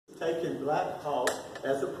taken Black Hawk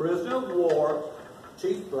as a prisoner of war,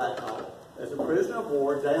 Chief Black Hawk, as a prisoner of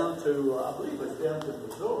war down to, I believe it was down to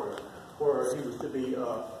Missouri, where he was to be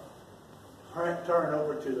turned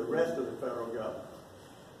over to the rest of the federal government.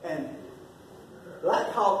 And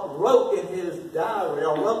Black Hawk wrote in his diary,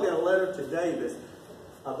 or wrote in a letter to Davis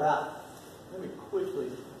about, let me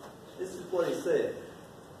quickly, this is what he said.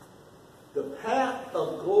 The path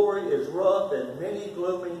of glory is rough and many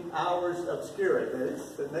gloomy hours obscure it. This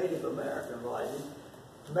is the Native American writing.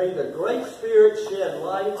 May the Great Spirit shed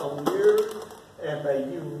light on yours, and may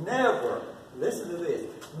you never, listen to this,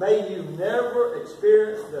 may you never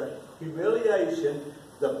experience the humiliation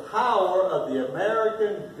the power of the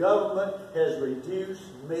American government has reduced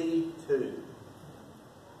me to.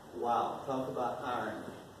 Wow, talk about irony.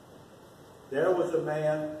 There was a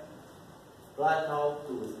man, Black Hawk,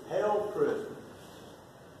 who was held prisoner.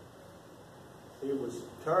 He was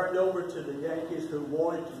turned over to the Yankees, who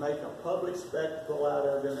wanted to make a public spectacle out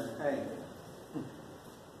of him and hang him.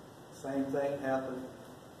 Same thing happened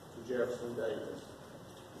to Jefferson Davis.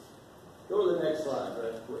 Go to the next slide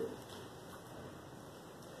very quick.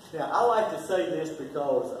 Now, I like to say this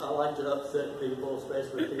because I like to upset people,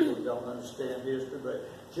 especially people who don't understand history, but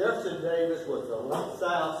Jefferson Davis was the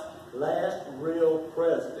South's last real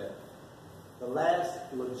president, the last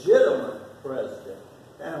legitimate president.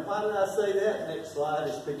 And why did I say that? Next slide.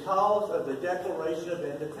 It's because of the Declaration of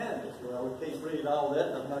Independence. Well, we can't read all that,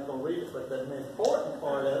 and I'm not going to read it, but the important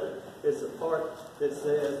part of it is the part that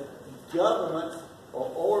says governments are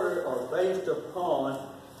ordered or based upon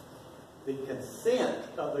the consent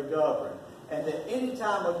of the governed. And that any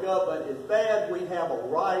time a government is bad, we have a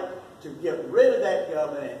right to get rid of that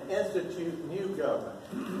government and institute new government.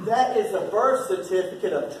 That is the birth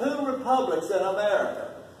certificate of two republics in America.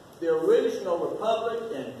 The original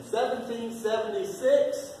republic in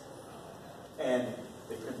 1776 and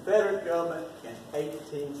the Confederate government in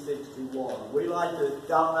 1861. We like to,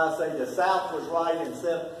 Don and I say the South was right in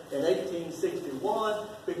 1861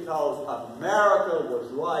 because America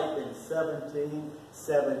was right in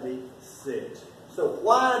 1776. So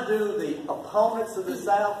why do the opponents of the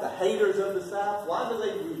South, the haters of the South, why do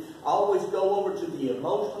they always go over to the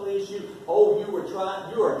emotional issue? Oh, you're a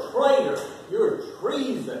traitor, you're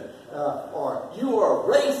treason, or you are a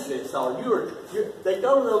racist, or they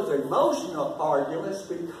go to those emotional arguments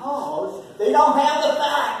because they don't have the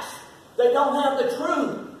facts. They don't have the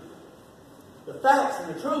truth. The facts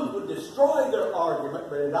and the truth would destroy their argument,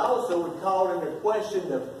 but it also would call into question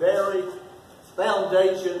the very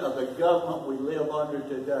foundation of the government we live under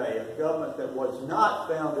today. A government that was not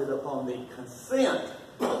founded upon the consent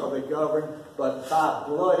of the governed, but by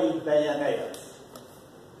bloody bayonets.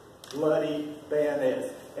 Bloody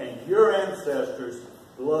bayonets. And your ancestors'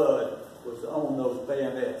 blood was on those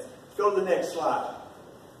bayonets. Let's go to the next slide.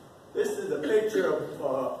 This is a picture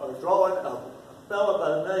of a drawing of a fellow by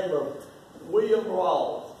the name of William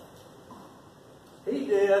Rawls. He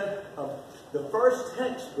did the first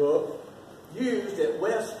textbook used at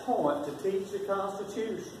West Point to teach the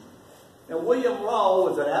Constitution. Now, William Rawls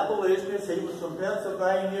was an abolitionist. He was from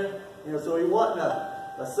Pennsylvania, so he wasn't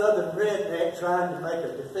a southern redneck trying to make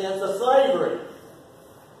a defense of slavery.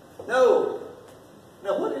 No.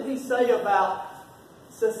 Now, what did he say about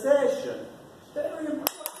secession? Very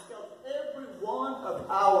important, because every one of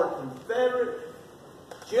our Confederate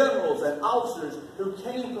generals and officers who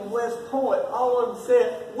came from West Point, all of them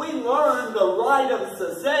said, we learned the right of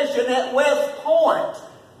secession at West Point.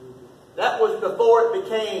 That was before it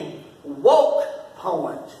became woke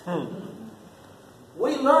point.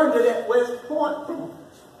 We learned it at West Point from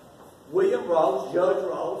William Rawls, Judge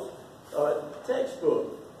Rawls'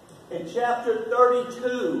 textbook. In chapter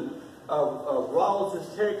 32 of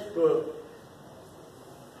Rawls' textbook,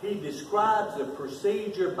 he describes the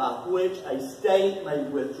procedure by which a state may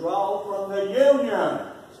withdraw from the Union.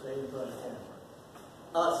 Stay in front of the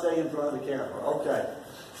camera. Stay in front of the camera. Okay.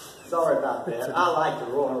 Sorry about that. I like to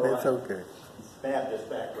roll around. It's okay. Baptist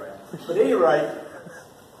background. But at any rate,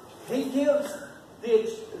 he gives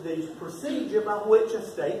the procedure by which a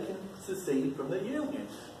state can secede from the Union.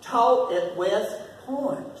 Taught at West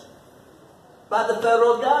Point by the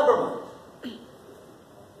federal government.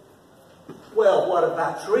 Well, what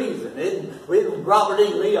about treason? Isn't Robert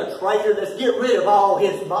E. Lee a traitor? Let's get rid of all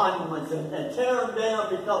his monuments and tear them down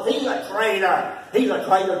because he's a traitor. He's a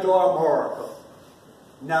traitor to America.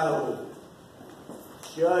 No.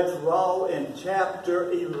 Judge Rawls in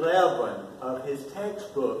chapter 11 of his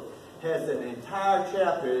textbook has an entire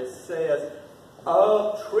chapter that says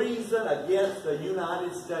of treason against the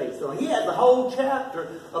United States. So he has a whole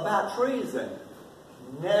chapter about treason.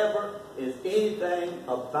 Never is anything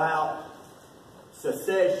about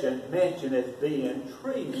secession mentioned as being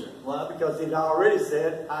treason. Why? Because he'd already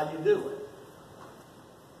said, how you do it.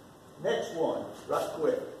 Next one, right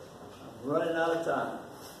quick. I'm running out of time.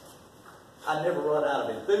 I never run out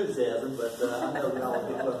of enthusiasm, but I know y'all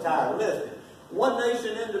get a little tired of listening. One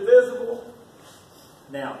nation indivisible.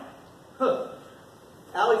 Now,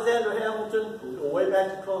 Alexander Hamilton, we'll go way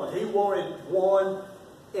back to Columbus, he wanted one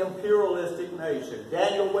imperialistic nation.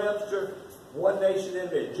 Daniel Webster, one nation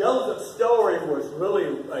indivisible. Joseph Story was really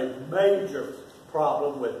a major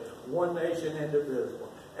problem with one nation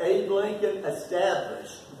indivisible. Abe Lincoln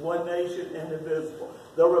established one nation indivisible.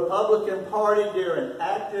 The Republican Party during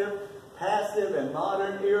active, passive, and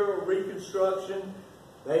modern era Reconstruction,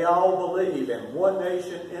 they all believe in one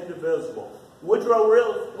nation indivisible. Woodrow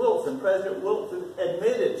Wilson, President Wilson,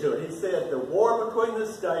 admitted to it. He said the war between the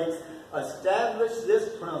states established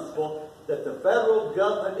this principle that the federal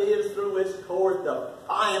government is, through its court, the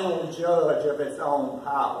final judge of its own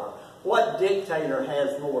power. What dictator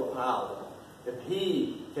has more power if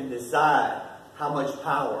he can decide how much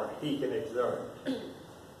power he can exert?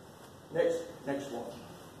 Next one.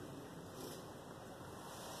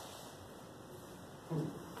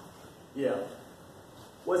 Yeah.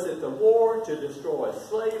 Was it the war to destroy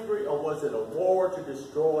slavery, or was it a war to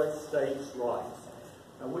destroy states' rights?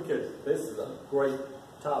 Now this is a great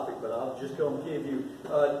topic, but I'm just going to give you,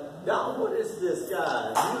 now what is this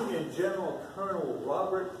guy, Union General Colonel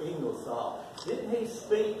Robert Ingersoll? Didn't he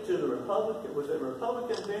speak to the Republican, was it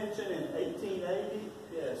Republican Convention in 1880?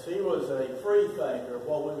 Yes, he was a free thinker,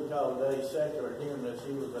 what we would call today secular humanist.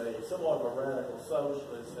 He was somewhat of a radical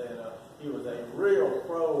socialist, and he was a real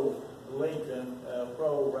pro-Lincoln,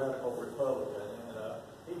 pro-radical Republican, and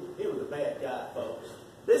he was a bad guy, folks.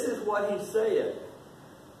 This is what he said.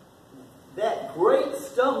 That great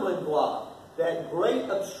stumbling block, that great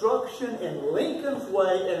obstruction in Lincoln's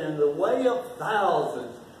way and in the way of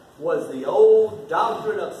thousands was the old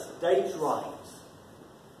doctrine of states' rights.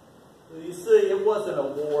 You see, it wasn't a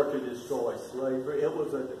war to destroy slavery. It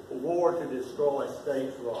was a war to destroy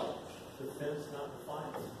states' rights. Defense, not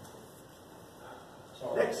defiance.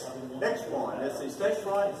 Next one. Let's see. States'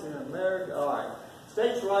 rights in America. All right.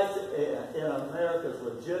 States' rights in America's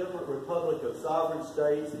legitimate republic of sovereign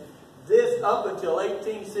states. This, up until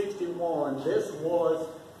 1861,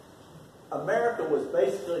 America was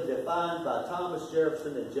basically defined by Thomas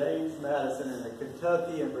Jefferson and James Madison in the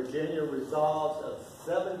Kentucky and Virginia Resolves of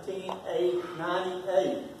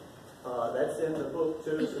 1798. That's in the book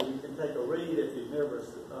too, so you can take a read if you've never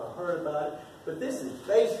heard about it. But this is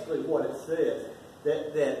basically what it says.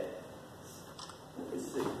 That let me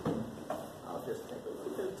see. I'll just take a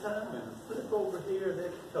little bit of time and flip over here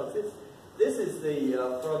because this is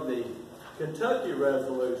from the Kentucky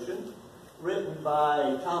Resolution written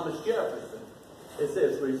by Thomas Jefferson. It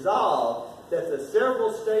says, resolved that the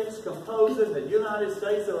several states composing the United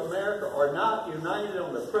States of America are not united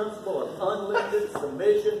on the principle of unlimited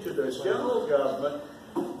submission to their general government,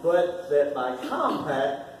 but that by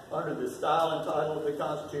compact, under the style entitled the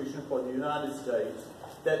Constitution for the United States,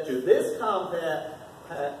 that to this compact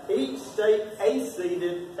each state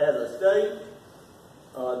acceded as a state,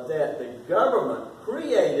 that the government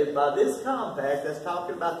created by this compact, that's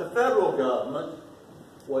talking about the federal government,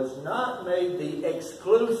 was not made the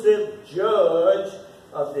exclusive judge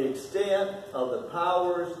of the extent of the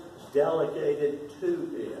powers delegated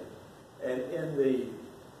to it. And in the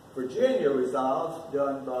Virginia Resolves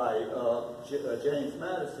done by James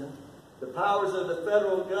Madison, the powers of the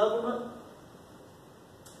federal government,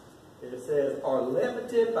 it says, are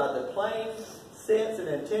limited by the plain sense and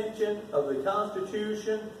intention of the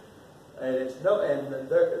Constitution, and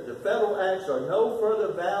the federal acts are no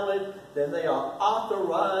further valid than they are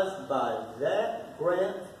authorized by that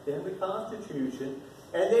grant in the Constitution,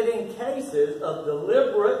 and that in cases of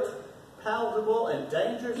deliberate, palatable, and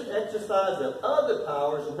dangerous exercise of other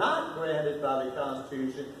powers not granted by the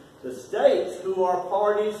Constitution, the states who are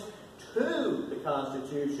parties to the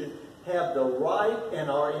Constitution have the right and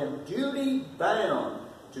are in duty bound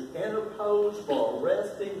to interpose for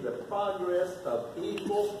arresting the progress of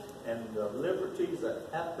evil and the liberties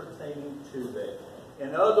appertaining to them.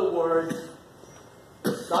 In other words,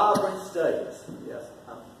 the sovereign states, yes,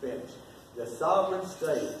 I'm finished, the sovereign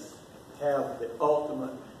states have the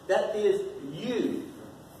ultimate, that is you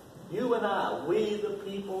and I, we the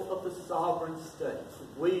people of the sovereign states,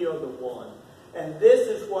 we are the one. And this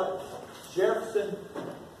is what Jefferson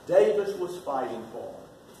Davis was fighting for.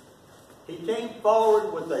 He came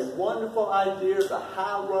forward with a wonderful idea, the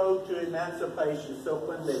high road to emancipation. So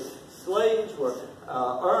when the slaves were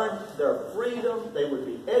earned their freedom, they would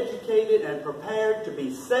be educated and prepared to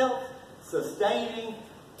be self-sustaining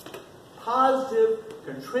positive,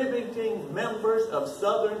 contributing members of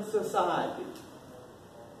Southern society.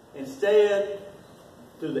 Instead,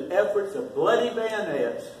 through the efforts of bloody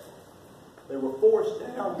bayonets, they were forced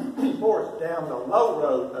down the low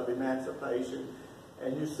road of emancipation,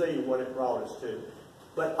 and you see what it brought us to.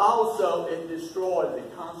 But also, it destroyed the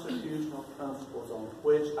constitutional principles on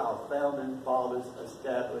which our founding fathers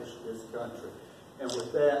established this country. And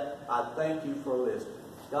with that, I thank you for listening.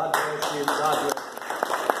 God bless you. God bless you.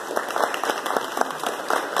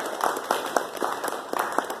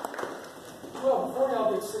 Well, before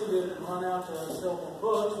y'all get seated and run out to sell some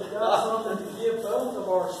books, we've got something to give both of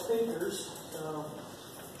our speakers.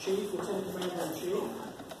 Chief, Lieutenant Commander-in-Chief.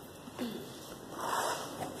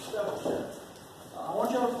 I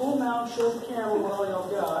want y'all to pull them out and show the camera what all y'all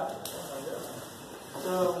got.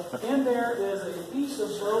 So, in there is a piece of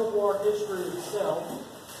World War history itself.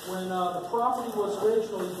 When the property was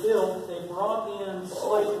originally built, they brought in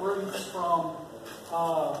slate roofs from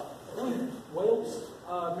Wales.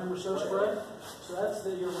 Remember Sir Spread? So that's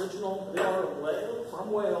the original part of Wales.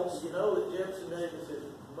 From Wales. You know that Jefferson Davis'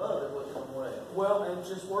 mother was from Wales. Well, it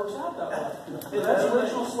just works out that way. So that's the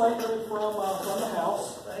original slate roof from the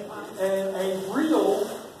house. And a real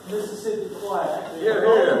Mississippi flag. Here.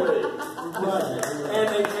 Right.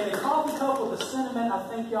 And a coffee cup with a sentiment I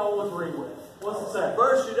think y'all will agree with. What's it say?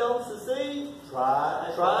 First you don't succeed, try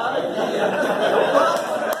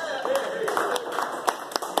again.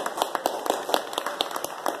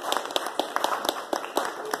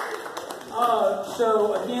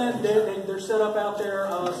 So again, they're set up out there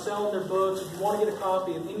selling their books. If you want to get a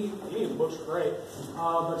copy of any of the books, are great.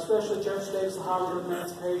 But especially Jefferson Davis, The Highway to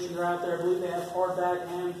Emancipation, they're out there. I believe they have hardback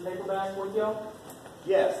and paperback with y'all.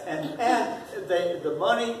 Yes, and the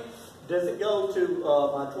money doesn't go to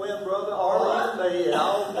my twin brother Arlie. It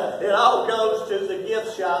all goes to the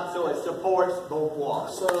gift shop, so it supports both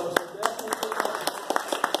walks. So definitely.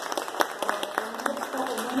 In the next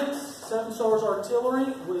couple of minutes, 7 Stars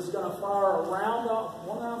Artillery was going to fire a round off.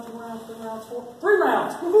 1 round, 2 rounds, 3 rounds, 4? 3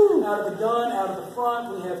 rounds! Woo-hoo! Out of the gun, out of the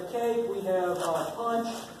front. We have cake, we have punch,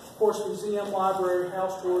 of course, museum, library,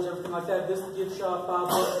 house tours, everything like that. Visit the gift shop,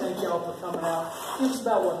 $5. Thank y'all for coming out. Give us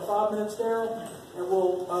about, 5 minutes, Daryl? And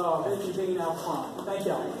we'll reconvene out front. Thank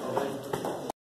y'all.